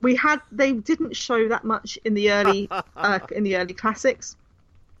honest, they didn't show that much in the early classics.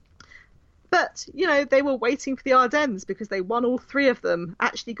 But, they were waiting for the Ardennes because they won all three of them,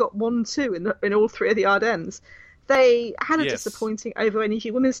 actually got 1-2 in all three of the Ardennes. They had a disappointing OVO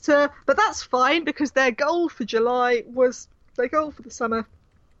Energy Women's Tour, but that's fine because their goal for the summer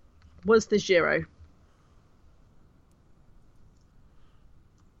was the Giro.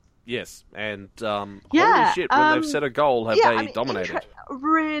 Yes, and holy shit, when they've set a goal, have they dominated?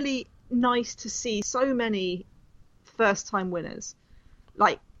 Really nice to see so many first-time winners.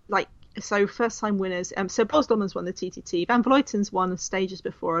 So first-time winners. So Boels Dolmans won the TTT. Van Vleuten's won stages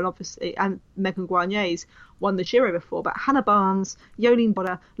before, and Megan Guarniers won the Giro before. But Hannah Barnes, Jolien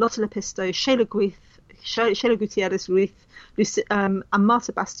Bodder, Lotte Lepisto, Sheila Gutierrez-Ruiz, and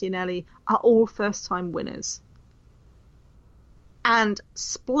Marta Bastianelli are all first-time winners. And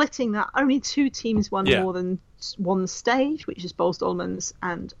splitting that, only two teams won more than one stage, which is Boels Dolmans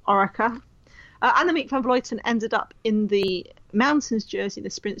and Orica. Annemiek van Vleuten ended up in the mountains jersey,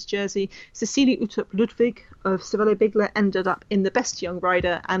 the sprints jersey. Cecilie Uttrup Ludwig of Cervelo Bigla ended up in the best young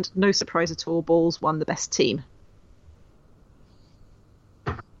rider, and no surprise at all, Boels won the best team.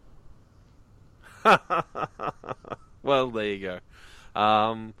 Well, there you go.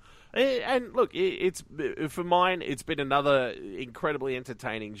 And look, it's for mine. It's been another incredibly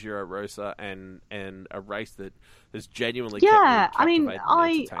entertaining Giro Rosa, and a race that has genuinely kept me captivated and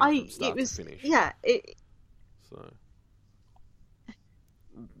entertained from start to finish. So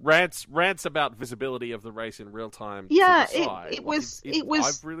rants about visibility of the race in real time. Yeah, aside, it was.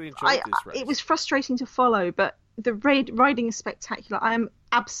 I've really enjoyed this race. It was frustrating to follow, but the riding is spectacular. I am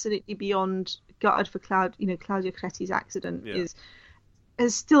absolutely beyond gutted for Claudia Cretti's accident.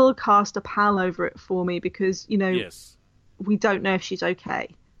 Has still cast a pall over it for me because we don't know if she's okay,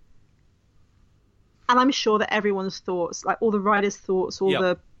 and I'm sure that everyone's thoughts, like all the riders' thoughts,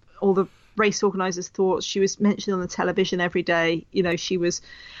 all the race organisers' thoughts. She was mentioned on the television every day. She was,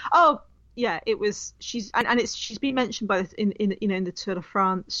 she's been mentioned both in the Tour de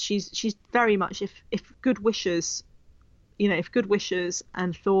France. She's very much if good wishes, if good wishes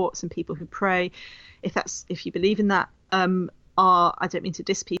and thoughts and people who pray, if you believe in that. I don't mean to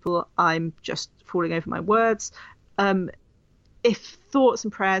diss people, I'm just falling over my words. If thoughts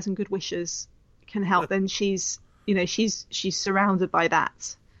and prayers and good wishes can help, then she's surrounded by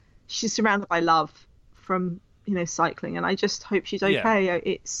that. She's surrounded by love from cycling, and I just hope she's okay.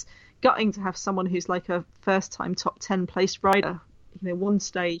 It's gutting to have someone who's like a first time top 10 placed rider, one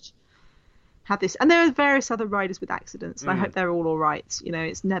stage, have this. And there are various other riders with accidents, and I hope they're all right.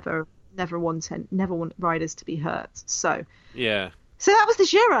 It's never want riders to be hurt. So that was the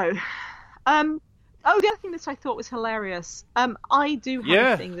Giro. The other thing that I thought was hilarious. I do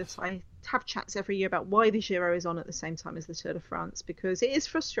have a thing that I have chats every year about why the Giro is on at the same time as the Tour de France, because it is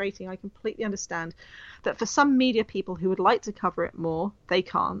frustrating. I completely understand that for some media people who would like to cover it more, they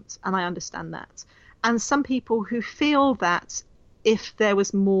can't, and I understand that. And some people who feel that if there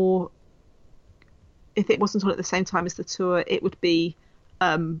was more, if it wasn't on at the same time as the Tour, it would be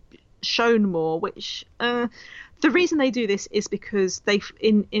shown more, which the reason they do this is because they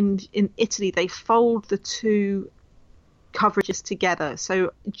in Italy they fold the two coverages together,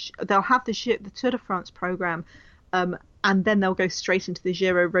 so they'll have the Tour de France program and then they'll go straight into the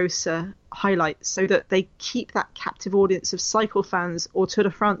Giro Rosa highlights, so that they keep that captive audience of cycle fans or Tour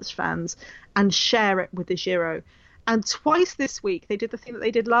de France fans and share it with the Giro. And twice this week they did the thing that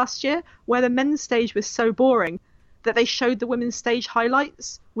they did last year, where the men's stage was so boring that they showed the women's stage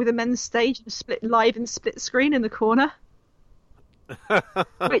highlights with a men's stage split live and split screen in the corner.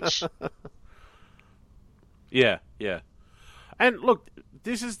 Which, yeah. And look,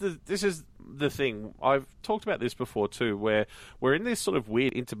 this is the thing. I've talked about this before too, where we're in this sort of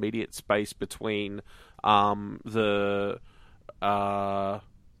weird intermediate space between the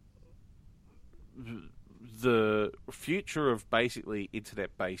future of basically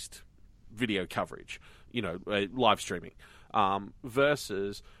internet-based video coverage, live streaming,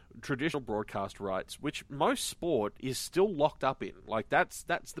 versus traditional broadcast rights, which most sport is still locked up in. Like that's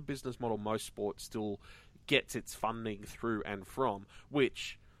the business model most sport still gets its funding through and from,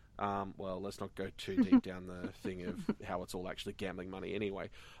 which, let's not go too deep down the thing of how it's all actually gambling money anyway,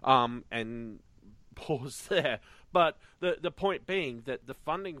 and pause there. But the point being that the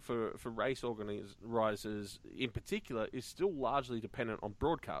funding for race organisers in particular is still largely dependent on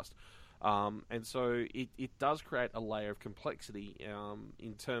broadcast. And so it does create a layer of complexity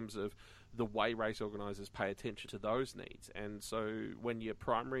in terms of the way race organisers pay attention to those needs. And so when your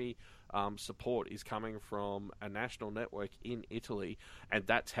primary support is coming from a national network in Italy, and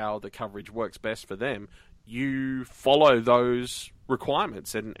that's how the coverage works best for them, you follow those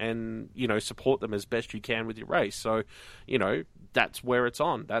requirements and support them as best you can with your race. So, that's where it's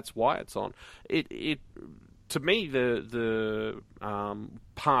on. That's why it's on. It to me, the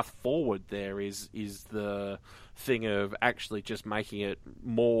path forward there is the thing of actually just making it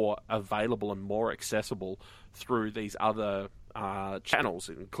more available and more accessible through these other channels,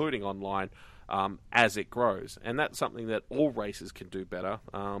 including online, as it grows. And that's something that all races can do better,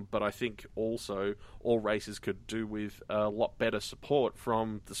 but I think also all races could do with a lot better support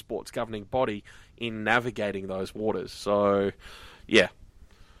from the sport's governing body in navigating those waters. So, yeah,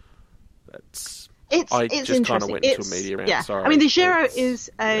 I just kind of went into a media rant. Yeah. Sorry. I mean, the Giro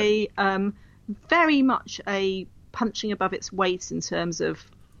is very much a punching above its weight in terms of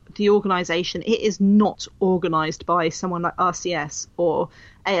the organisation. It is not organised by someone like RCS or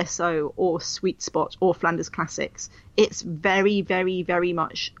ASO or Sweet Spot or Flanders Classics. It's very, very, very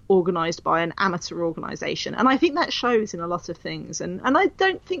much organised by an amateur organisation. And I think that shows in a lot of things. And I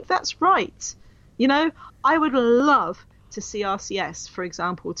don't think that's right. I would love to see RCS, for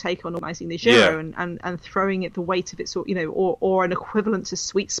example, take on organising the Giro and throwing it the weight of its, or an equivalent to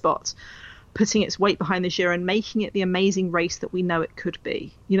Sweet Spot, putting its weight behind the Giro and making it the amazing race that we know it could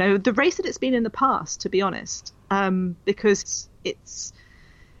be. The race that it's been in the past, to be honest, because it's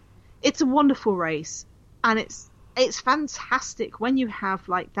a wonderful race, and it's fantastic when you have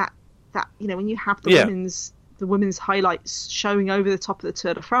like that when you have the women's highlights showing over the top of the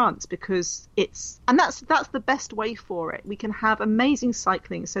Tour de France, because that's the best way for it. We can have amazing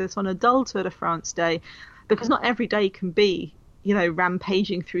cycling so that on a dull Tour de France day, because not every day can be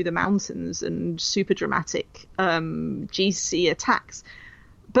rampaging through the mountains and super dramatic GC attacks,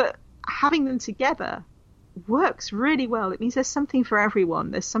 but having them together works really well. It means there's something for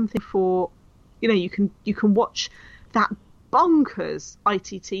everyone. There's something for you can watch that bonkers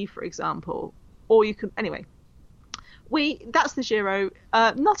ITT, for example, or you can that's the Giro.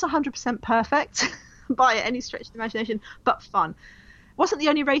 Not 100% perfect by any stretch of the imagination, but fun. Wasn't the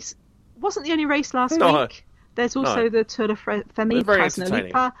only race last week. There's also the Tour de Femmes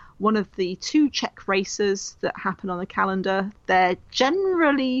Krasnolipa, one of the 2 Czech races that happen on the calendar. They're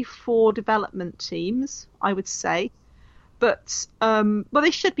generally for development teams, I would say. But,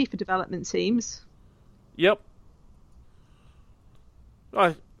 they should be for development teams. Yep.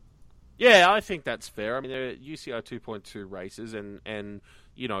 I think that's fair. I mean, they're UCI 2.2 races, and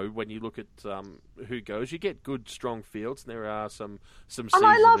when you look at who goes, you get good, strong fields, and there are some seasoned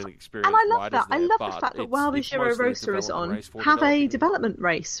and experienced riders there. I love the fact that while the Giro Rosa is on, have a development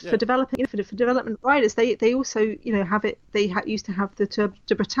race for developing for development riders. They also have it. They used to have the Tour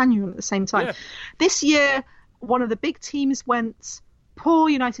de Bretagne on at the same time. Yeah. This year, one of the big teams went. Poor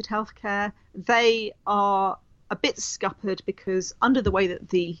United Healthcare. They are a bit scuppered because under the way that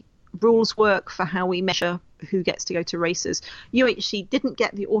the rules work for how we measure who gets to go to races, UHC didn't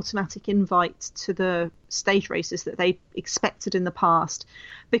get the automatic invite to the stage races that they expected in the past,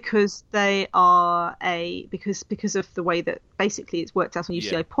 because they are because of the way that basically it's worked out on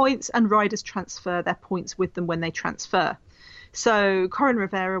UCI points, and riders transfer their points with them when they transfer. So Corinne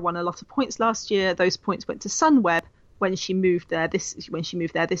Rivera won a lot of points last year. Those points went to Sunweb when she moved there this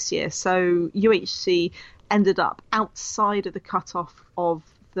year. So UHC ended up outside of the cutoff of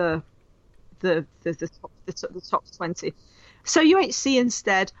the top 20. So UHC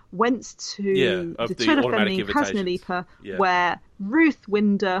instead went to the Tour de Femmes Krasnolipa, where Ruth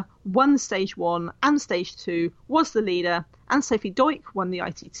Winder won stage 1 and stage 2, was the leader, and Sophie Doik won the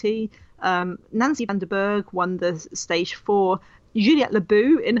ITT. Nancy van der Berg won the stage 4. Juliette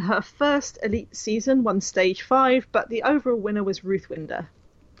Lebeau, in her first elite season, won stage 5, but the overall winner was Ruth Winder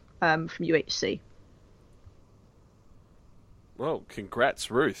from UHC. Well, congrats,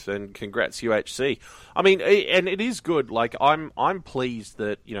 Ruth, and congrats, UHC. I mean, and it is good. Like, I'm pleased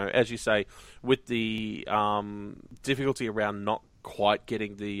that, as you say, with the difficulty around not quite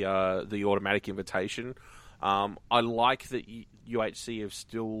getting the automatic invitation, I like that UHC have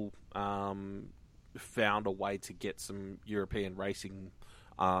still found a way to get some European racing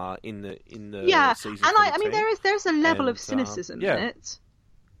in the season. And I mean, there's a level of cynicism in it,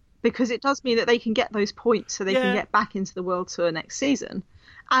 because it does mean that they can get those points so they can get back into the World Tour next season.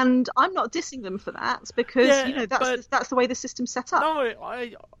 And I'm not dissing them for that, because that's the way the system's set up. No,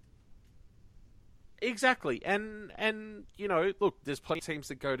 exactly, and look, there's plenty of teams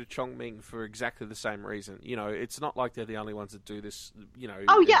that go to Chongming for exactly the same reason. It's not like they're the only ones that do this.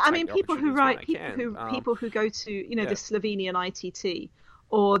 Oh yeah, I mean, people who go to the Slovenian ITT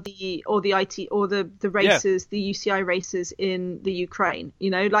or the IT or the races, the UCI races in the Ukraine.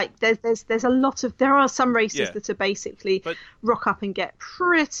 There's a lot of, there are some races that are basically rock up and get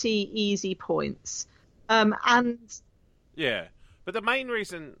pretty easy points. But the main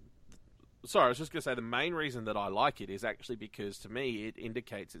reason. Sorry, I was just going to say the main reason that I like it is actually because, to me, it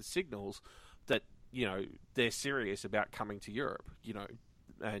indicates, it signals that, they're serious about coming to Europe,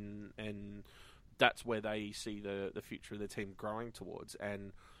 and that's where they see the future of the team growing towards.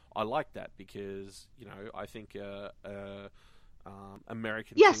 And I like that because, I think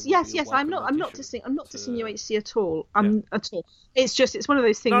American. Yes. I'm not dissing UHC at all. At all. It's one of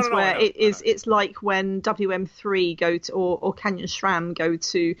those things where it's like when WM3 go to or Canyon SRAM go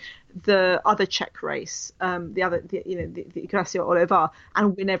to the other Czech race, the Gracia Olivar,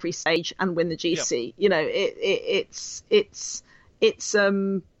 and win every stage and win the GC.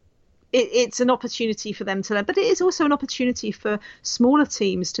 It's an opportunity for them to learn, but it is also an opportunity for smaller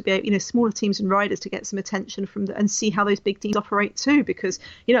teams to be, smaller teams and riders to get some attention from and see how those big teams operate too. Because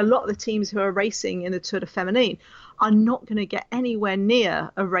a lot of the teams who are racing in the Tour de Féminine are not going to get anywhere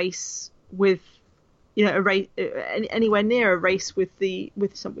near a race with, anywhere near a race with those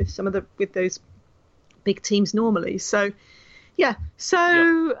big teams normally. So. Yeah,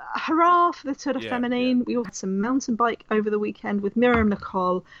 so hurrah for the Tour de Féminine. We all had some mountain bike over the weekend with Miriam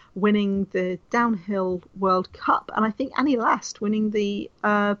Nicole winning the Downhill World Cup, and I think Annie Last winning the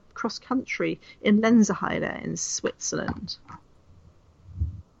cross country in Lenzerheide in Switzerland.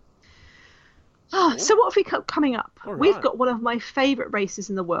 So what have we got coming up? Right. We've got one of my favourite races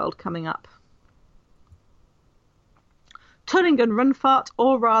in the world coming up. Thüringen Rundfahrt,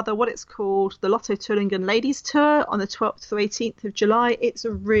 or rather what it's called, the Lotto Thüringen Ladies Tour on the 12th to 18th of July. It's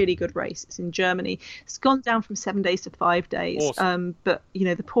a really good race. It's in Germany. It's gone down from 7 days to 5 days. Awesome. But,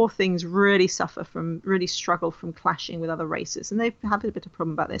 the poor things really struggle from clashing with other races. And they've had a bit of a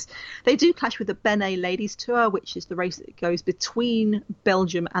problem about this. They do clash with the BeNe Ladies Tour, which is the race that goes between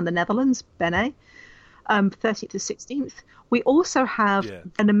Belgium and the Netherlands, BeNe. 13th to 16th. We also have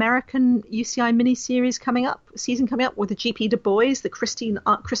an American UCI mini series season coming up with the GP Du Bois, the Kristen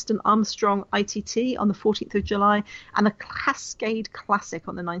Armstrong ITT on the 14th of July, and the Cascade Classic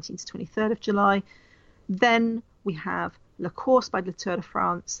on the 19th to 23rd of July. Then we have La Course by Le Tour de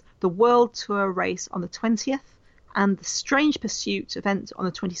France, the World Tour race on the 20th, and the Strange Pursuit event on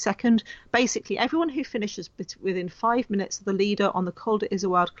the 22nd. Basically, everyone who finishes within 5 minutes of the leader on the Col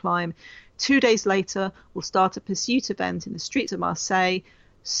d'Izoard climb 2 days later will start a pursuit event in the streets of Marseille,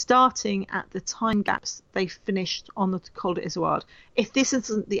 starting at the time gaps they finished on the Col d'Izoard. If this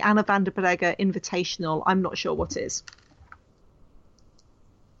isn't the Anna van der Breggen Invitational, I'm not sure what is.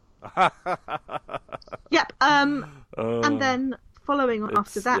 Yep. And then following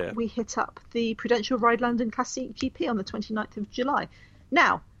after that, we hit up the Prudential Ride London Classic GP on the 29th of July.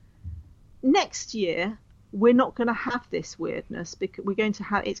 Now, next year, we're not going to have this weirdness, because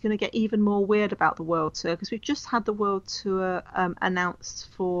it's going to get even more weird about the World Tour, because we've just had the World Tour announced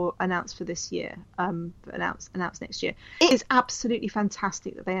for this year, announced next year. It is absolutely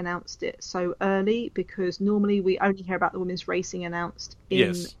fantastic that they announced it so early, because normally we only hear about the women's racing announced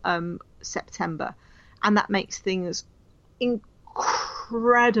in September, and that makes things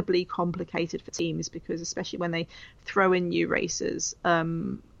incredibly complicated for teams, because especially when they throw in new races.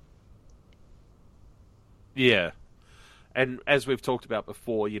 And as we've talked about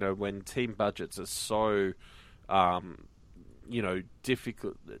before, when team budgets are so,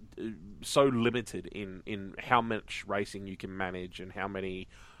 difficult, so limited in how much racing you can manage and how many,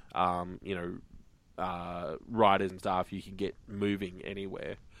 riders and staff you can get moving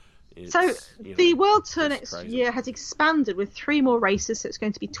anywhere. The World Tour next year has expanded with 3 more races, so it's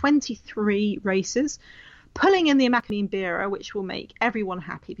going to be 23 races, pulling in the Immaculée Bira, which will make everyone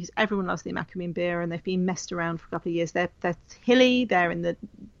happy, because everyone loves the Immaculée Bira, and they've been messed around for a couple of years. They're hilly, they're in the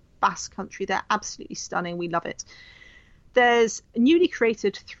Basque country, they're absolutely stunning, we love it. There's a newly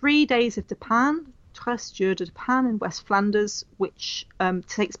created 3 days of Depan, Tres Jours de Depan in West Flanders, which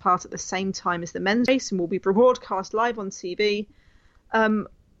takes part at the same time as the men's race and will be broadcast live on TV.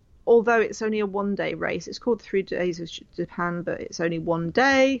 although it's only a 1 day race, it's called 3 Days of Japan, but it's only 1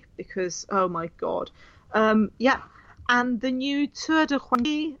 day because, oh my God. Yeah. And the new Tour de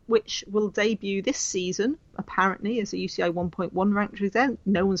Huanghe, which will debut this season, apparently, as a UCI 1.1 ranked event.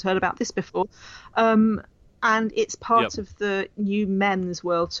 No one's heard about this before. And it's part of the new men's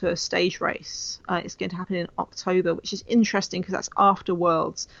World Tour stage race. It's going to happen in October, which is interesting because that's after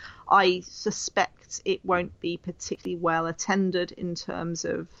Worlds. I suspect it won't be particularly well attended in terms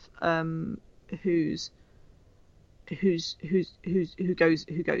of who goes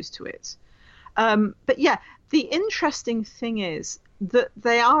to it. But yeah, the interesting thing is that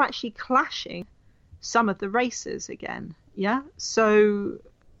they are actually clashing some of the races again. Yeah, so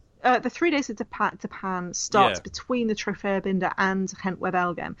the 3 Days of Japan starts between the Trofeo Binda and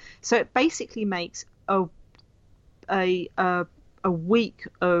Gent-Wevelgem. So it basically makes a week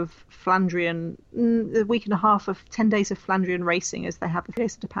of Flandrian, a week and a half of 10 days of Flandrian racing, as they have the 3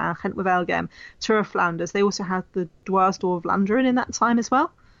 Days of Japan, Gent-Wevelgem, Tour of Flanders. They also have the Dwars door Vlaanderen in that time as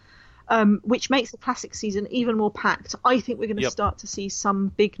well. Which makes the classic season even more packed. I think we're going to start to see some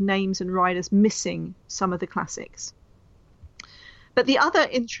big names and riders missing some of the classics. But the other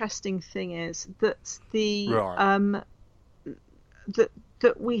interesting thing is that that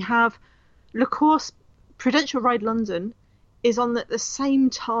we have Le Course Prudential Ride London is on at the same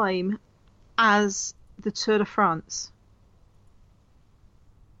time as the Tour de France.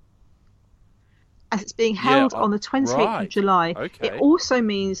 As it's being held on the 28th of July. Okay. It also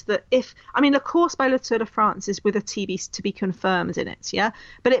means that Le Course by Le Tour de France is with a TB to be confirmed in it, yeah?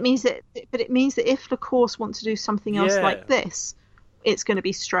 But it means that if Le Course want to do something else like this, it's going to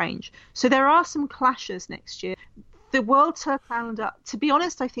be strange. So there are some clashes next year. The World Tour calendar, to be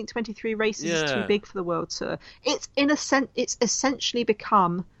honest, I think 23 races is too big for the World Tour. It's it's essentially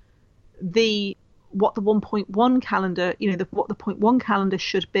become what the 1.1 calendar, what the 0.1 calendar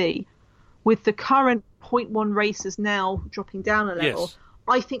should be. With the current 0.1 races now dropping down a level,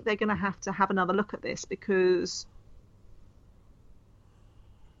 I think they're going to have another look at this because...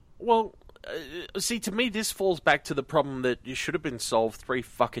 Well, see, to me, this falls back to the problem that you should have been solved 3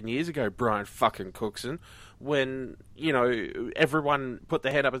 fucking years ago, Brian fucking Cookson, when, everyone put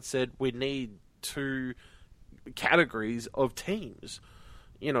their head up and said, we need 2 categories of teams.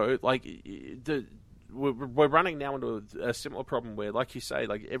 We're running now into a similar problem where, like you say,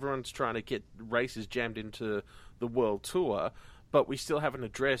 everyone's trying to get races jammed into the World Tour, but we still haven't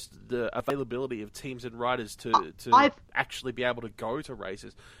addressed the availability of teams and riders to actually be able to go to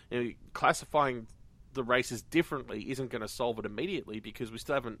races. Classifying the races differently isn't going to solve it immediately because we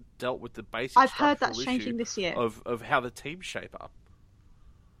still haven't dealt with the basic I've heard structural that's changing this year of how the teams shape up.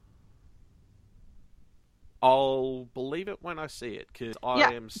 I'll believe it when I see it, because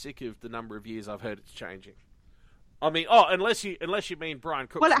I am sick of the number of years I've heard it's changing. I mean, unless you mean Brian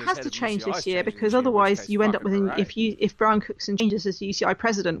Cookson. Well, it has to change this year because otherwise you end up with if Brian Cookson changes as UCI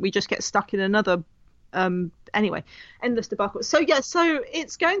president, we just get stuck in another anyway endless debacle. So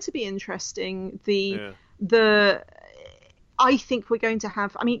it's going to be interesting. I think we're going to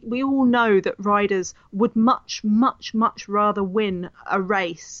have... I mean, we all know that riders would much, much, much rather win a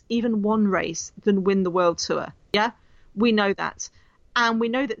race, even one race, than win the World Tour. Yeah? We know that. And we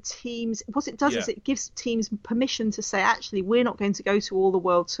know that teams... What it does is it gives teams permission to say, actually, we're not going to go to all the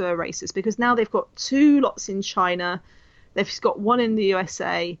World Tour races because now they've got 2 lots in China. They've got 1 in the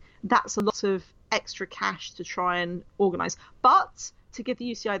USA. That's a lot of extra cash to try and organise. But to give the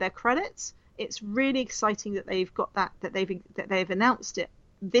UCI their credit... It's really exciting that they've got that they've announced it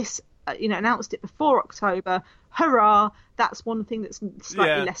announced it before October. Hurrah! That's one thing that's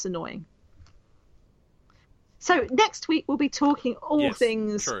slightly less annoying. So next week we'll be talking all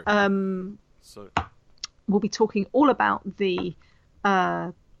things. True. We'll be talking all about the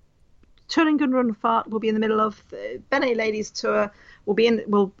Touringen Rundfahrt. We'll be in the middle of the BeNe Ladies Tour. We'll be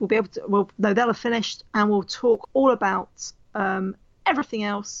able to. They'll have finished, and we'll talk all about everything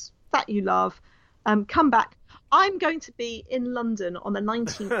else that you love. Come back. I'm going to be in London on the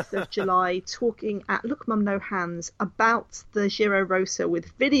 19th of July talking at Look Mum No Hands about the Giro Rosa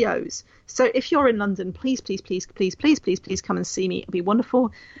with videos. So if you're in London, please come and see me. It'll be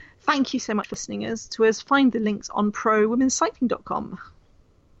wonderful. Thank you so much for listening to us. Find the links on prowomenscycling.com.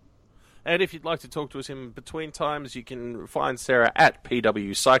 And if you'd like to talk to us in between times, you can find Sarah at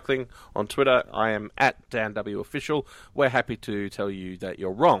PW Cycling on Twitter. I am at DanWOfficial. We're happy to tell you that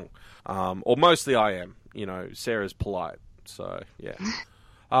you're wrong. Or mostly I am. Sarah's polite. So, yeah.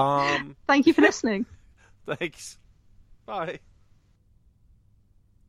 Thank you for listening. Thanks. Bye.